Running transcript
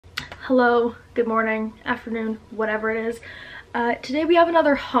Hello, good morning, afternoon, whatever it is. Today we have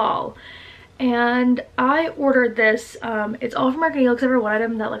another haul, and I ordered this. It's all from American Eagle except for one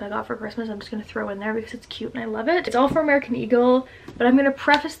item that I got for Christmas. I'm just gonna throw in there because it's cute and I love it. It's all from American Eagle, but I'm gonna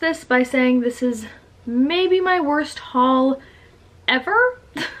preface this by saying this is maybe my worst haul ever.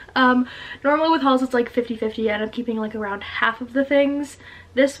 Normally with hauls it's like 50-50. I end up keeping like around half of the things.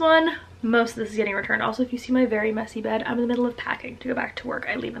 This one, most of this is getting returned. Also, if you see my very messy bed, I'm in the middle of packing to go back to work.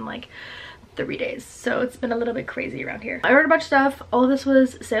 I leave in like 3 days, so it's been a little bit crazy around here. I ordered a bunch of stuff. All of this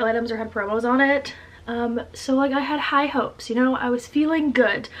was sale items or had promos on it. So like I had high hopes, you know, I was feeling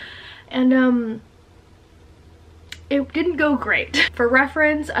good, and it didn't go great. For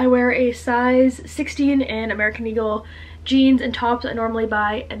reference, I wear a size 16 in American Eagle jeans and tops. I normally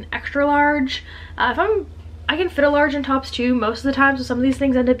buy an extra large. I can fit a large in tops too most of the time, so some of these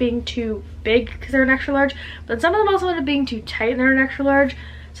things end up being too big because they're an extra large, but some of them also end up being too tight and they're an extra large.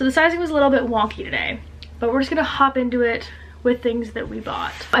 So the sizing was a little bit wonky today, but we're just gonna hop into it with things that we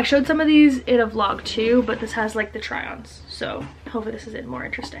bought. I showed some of these in a vlog too, but this has like the try-ons, so hopefully this is more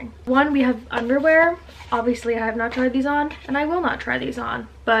interesting. One, we have underwear. Obviously I have not tried these on, and I will not try these on,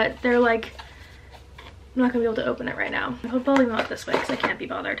 but they're like, I'm not gonna be able to open it right now. I'm pulling them out this way because I can't be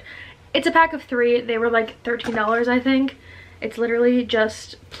bothered. It's a pack of 3. They were like $13, I think. It's literally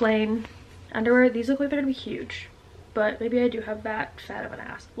just plain underwear. These look like they're gonna be huge, but maybe I do have that fat of an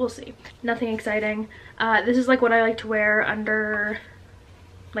ass. We'll see. Nothing exciting. This is like what I like to wear under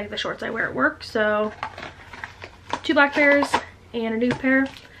like the shorts I wear at work. So 2 black pairs and a nude pair.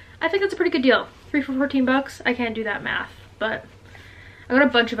 I think that's a pretty good deal. 3 for 14 bucks. I can't do that math, but I got a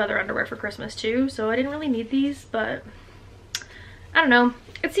bunch of other underwear for Christmas too, so I didn't really need these, but I don't know.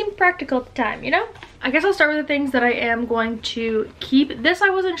 It seemed practical at the time, you know? I guess I'll start with the things that I am going to keep. This I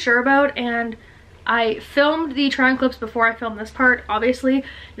wasn't sure about, and I filmed the try-on clips before I filmed this part, obviously.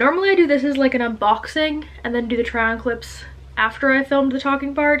 Normally I do this as like an unboxing and then do the try-on clips after I filmed the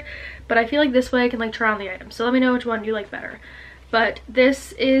talking part, but I feel like this way I can like try on the items. So let me know which one you like better. But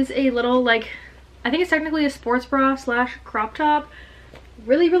this is a little like, I think it's technically a sports bra slash crop top.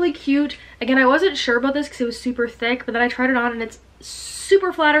 Really cute. Again, I wasn't sure about this because it was super thick, but then I tried it on and it's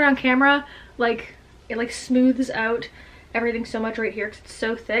super flattering on camera. Like it like smooths out everything so much right here because it's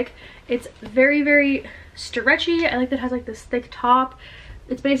so thick. It's very stretchy. I like that it has like this thick top.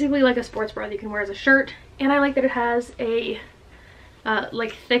 It's basically like a sports bra that you can wear as a shirt, and I like that it has a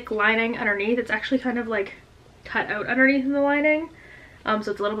like thick lining underneath. It's actually kind of like cut out underneath in the lining, so it's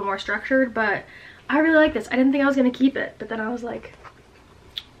a little bit more structured. But I really like this. I didn't think I was gonna keep it, but then I was like,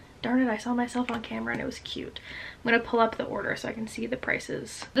 darn it, I saw myself on camera and it was cute. I'm gonna pull up the order so I can see the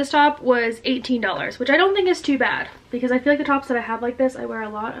prices. This top was $18, which I don't think is too bad because I feel like the tops that I have like this I wear a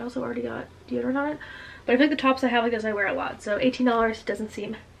lot. I also already got deodorant on it, but I feel like the tops I have like this I wear a lot, so $18 doesn't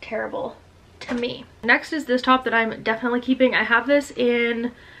seem terrible to me. Next is this top that I'm definitely keeping. I have this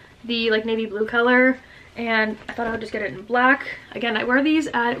in the like navy blue color, and I thought I would just get it in black. Again, I wear these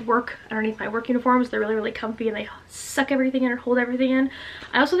at work underneath my work uniforms. They're really comfy and they suck everything in and hold everything in.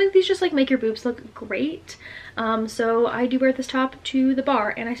 I also think these just like make your boobs look great. So I do wear this top to the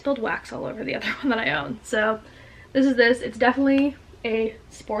bar, and I spilled wax all over the other one that I own. So this is this. It's definitely a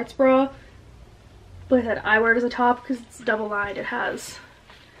sports bra. Like I said, I wear it as a top because it's double lined. It has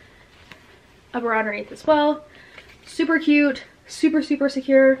a bra underneath as well. Super cute, super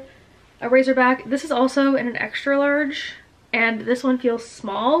secure. A razor back. This is also in an extra large, and this one feels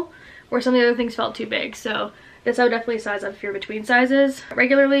small where some of the other things felt too big, so this I would definitely size up if you're between sizes.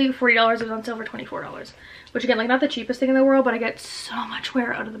 Regularly $40, it was on sale for $24, which again, like not the cheapest thing in the world, but I get so much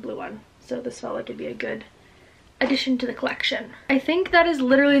wear out of the blue one, so this felt like it'd be a good addition to the collection. I think that is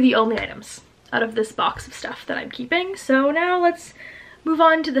literally the only items out of this box of stuff that I'm keeping, so now let's move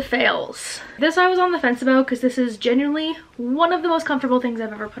on to the fails. This I was on the fence about because this is genuinely one of the most comfortable things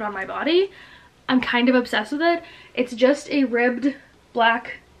I've ever put on my body. I'm kind of obsessed with it. It's just a ribbed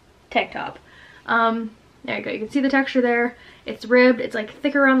black tank top. There you go. You can see the texture there. It's ribbed. It's like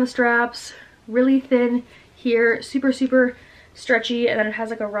thicker on the straps, really thin here, super stretchy, and then it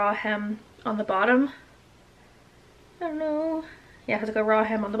has like a raw hem on the bottom. I don't know. Yeah, it has like a raw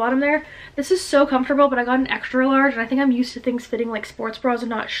hem on the bottom there. This is so comfortable, but I got an extra large, and I think I'm used to things fitting like sports bras and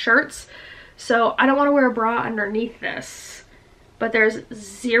not shirts, so I don't want to wear a bra underneath this. But there's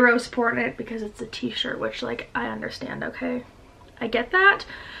zero support in it because it's a t-shirt, which like I understand, okay? I get that.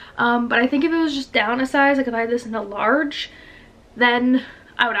 But I think if it was just down a size, like if I had this in a large, then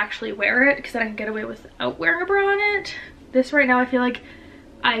I would actually wear it because then I can get away without wearing a bra on it. This right now, I feel like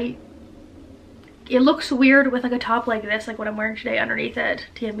it looks weird with like a top like this, like what I'm wearing today underneath it,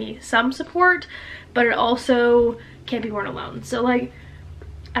 to give me some support, but it also can't be worn alone. So like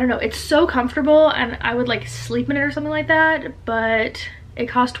I don't know, it's so comfortable and I would like sleep in it or something like that, but it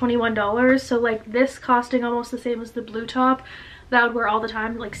cost $21. So like this costing almost the same as the blue top that I would wear all the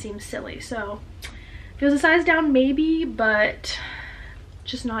time like seems silly. So if it was a size down maybe, but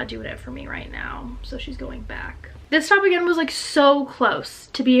just not doing it for me right now. So she's going back. This top again was like so close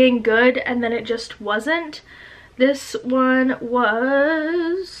to being good and then it just wasn't. This one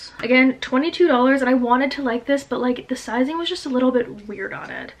was, again, $22 and I wanted to like this, but like the sizing was just a little bit weird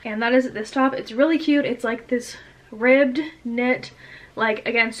on it. And that is this top. It's really cute. It's like this ribbed knit, like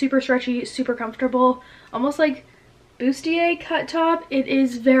again, super stretchy, super comfortable, almost like bustier cut top. It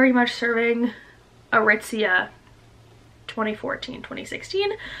is very much serving Aritzia 2014,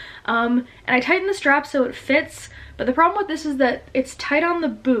 2016. And I tightened the strap so it fits, but the problem with this is that it's tight on the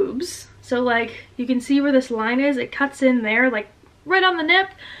boobs. So like you can see where this line is, it cuts in there like right on the nip,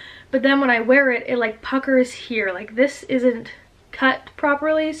 but then when I wear it, it like puckers here. Like this isn't cut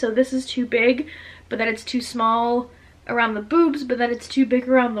properly, so this is too big, but then it's too small around the boobs, but then it's too big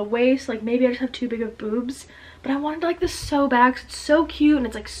around the waist. Like maybe I just have too big of boobs, but I wanted like this so bad 'cause it's so cute and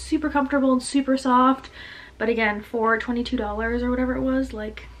it's like super comfortable and super soft. But again, for $22 or whatever it was,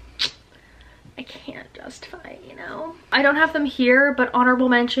 like I can't justify it, you know? I don't have them here, but honorable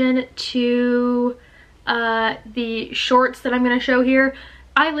mention to the shorts that I'm gonna show here.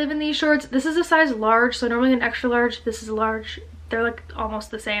 I live in these shorts. This is a size large, so normally an extra large, this is a large. They're like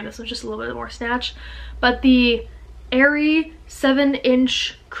almost the same. This one's just a little bit more snatch. But the Aerie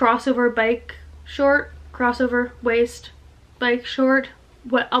 7-inch crossover bike short, crossover waist bike short,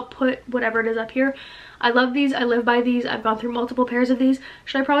 I'll put whatever it is up here. I love these. I live by these. I've gone through multiple pairs of these.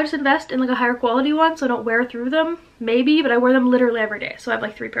 Should I probably just invest in like a higher quality one so I don't wear through them? Maybe, but I wear them literally every day. So I have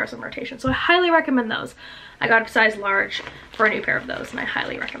like 3 pairs on rotation. So I highly recommend those. I got a size large for a new pair of those and I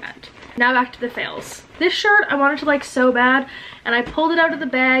highly recommend. Now back to the fails. This shirt I wanted to like so bad and I pulled it out of the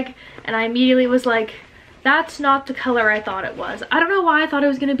bag and I immediately was like, that's not the color I thought it was. I don't know why I thought it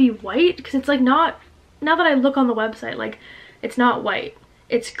was gonna be white because it's like not, now that I look on the website, like it's not white,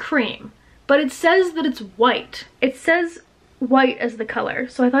 it's cream. But it says that it's white. It says white as the color,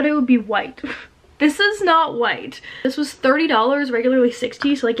 so I thought it would be white. This is not white. This was $30, regularly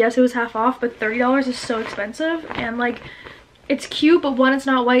 $60, so like yes, it was half off, but $30 is so expensive. And like, it's cute, but 1, it's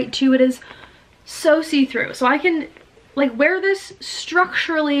not white, 2, it is so see-through. So I can like wear this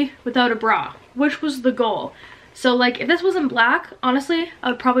structurally without a bra, which was the goal. So like, if this wasn't black, honestly,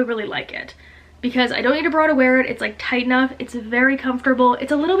 I would probably really like it. Because I don't need a bra to wear it. It's like tight enough. It's very comfortable.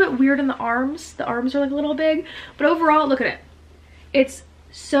 It's a little bit weird in the arms. The arms are like a little big, but overall, look at it. It's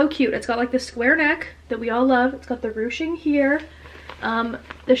so cute. It's got like the square neck that we all love. It's got the ruching here.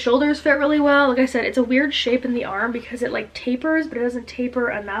 The shoulders fit really well. Like I said, it's a weird shape in the arm because it like tapers, but it doesn't taper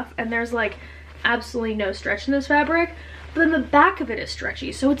enough. And there's like absolutely no stretch in this fabric. But then the back of it is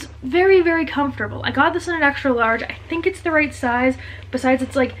stretchy, so it's very, very comfortable. I got this in an extra large. I think it's the right size. Besides,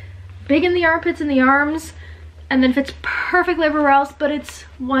 it's like big in the armpits and the arms and then fits perfectly everywhere else, but it's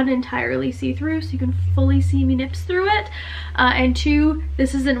 1, entirely see-through, so you can fully see me nips through it, and 2,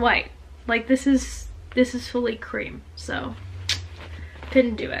 this isn't white. Like this is fully cream, so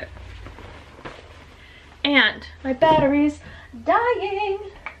couldn't do it. And my battery's dying.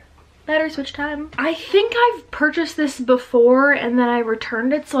 Battery switch time. I think I've purchased this before and then I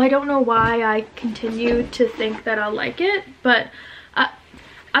returned it, so I don't know why I continue to think that I'll like it, but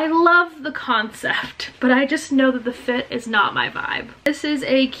I love the concept, but I just know that the fit is not my vibe. This is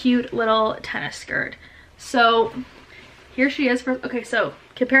a cute little tennis skirt. So here she is. Okay, so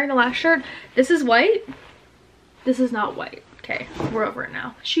comparing the last shirt, this is white. This is not white. Okay, we're over it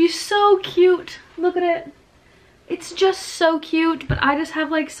now. She's so cute. Look at it. It's just so cute, but I just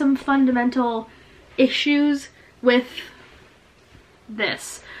have like some fundamental issues with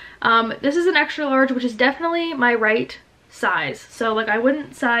this. This is an extra large, which is definitely my right size. So like I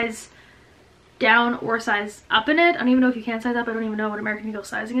wouldn't size down or size up in it. I don't even know if you can size up. I don't even know what American Eagle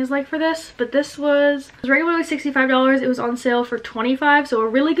sizing is like for this, but this was regularly $65. It was on sale for $25, so a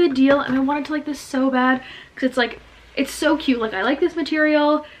really good deal. And I wanted to like this so bad because it's like, it's so cute. Like I like this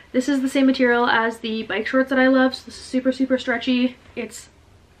material. This is the same material as the bike shorts that I love, so this is super, super stretchy. It's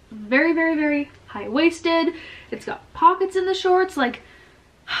very, very, very high-waisted. It's got pockets in the shorts. Like,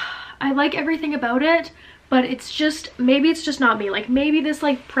 I like everything about it, but it's just, maybe it's just not me. Like maybe this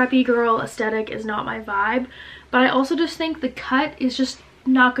like preppy girl aesthetic is not my vibe, but I also just think the cut is just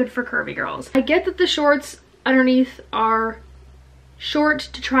not good for curvy girls. I get that the shorts underneath are short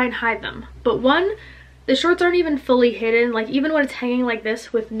to try and hide them, but one, the shorts aren't even fully hidden. Like even when it's hanging like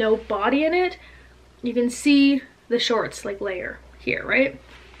this with no body in it, you can see the shorts like layer here, right?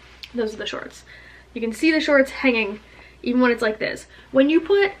 Those are the shorts. You can see the shorts hanging even when it's like this. When you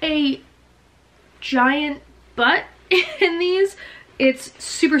put a giant butt in these, it's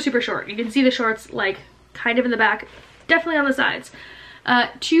super, super short. You can see the shorts like kind of in the back, definitely on the sides.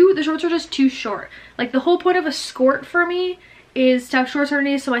 The shorts are just too short. Like the whole point of a skort for me is to have shorts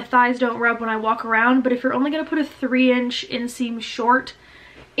underneath so my thighs don't rub when I walk around. But if you're only gonna put a 3-inch inseam short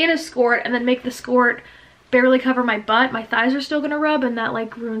in a skort and then make the skort barely cover my butt, my thighs are still gonna rub, and that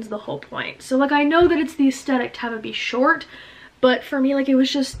like ruins the whole point. So like I know that it's the aesthetic to have it be short, but for me like it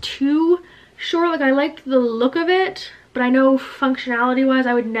was just too short. Like I liked the look of it, but I know functionality wise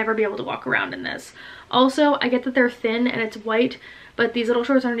I would never be able to walk around in this. Also, I get that they're thin and it's white, but these little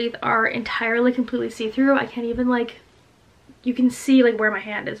shorts underneath are entirely completely see-through. I can't even like, you can see like where my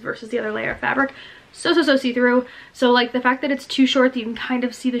hand is versus the other layer of fabric. So see-through. So like the fact that it's too short that you can kind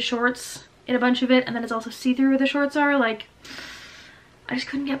of see the shorts in a bunch of it, and then it's also see-through where the shorts are, like I just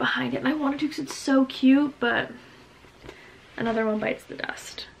couldn't get behind it. And I wanted to because it's so cute, but another one bites the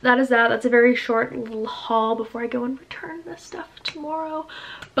dust. That is that. That's a very short little haul before I go and return this stuff tomorrow.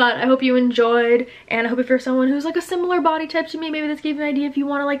 But I hope you enjoyed, and I hope if you're someone who's like a similar body type to me, maybe this gave you an idea if you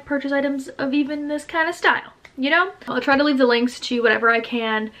want to like purchase items of even this kind of style, you know? I'll try to leave the links to whatever I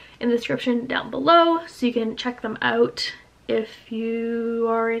can in the description down below so you can check them out if you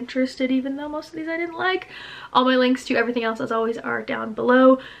are interested, even though most of these I didn't like. All my links to everything else as always are down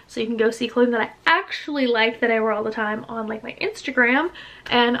below, so you can go see clothing that I actually like that I wear all the time on like my Instagram,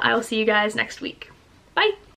 and I will see you guys next week. Bye!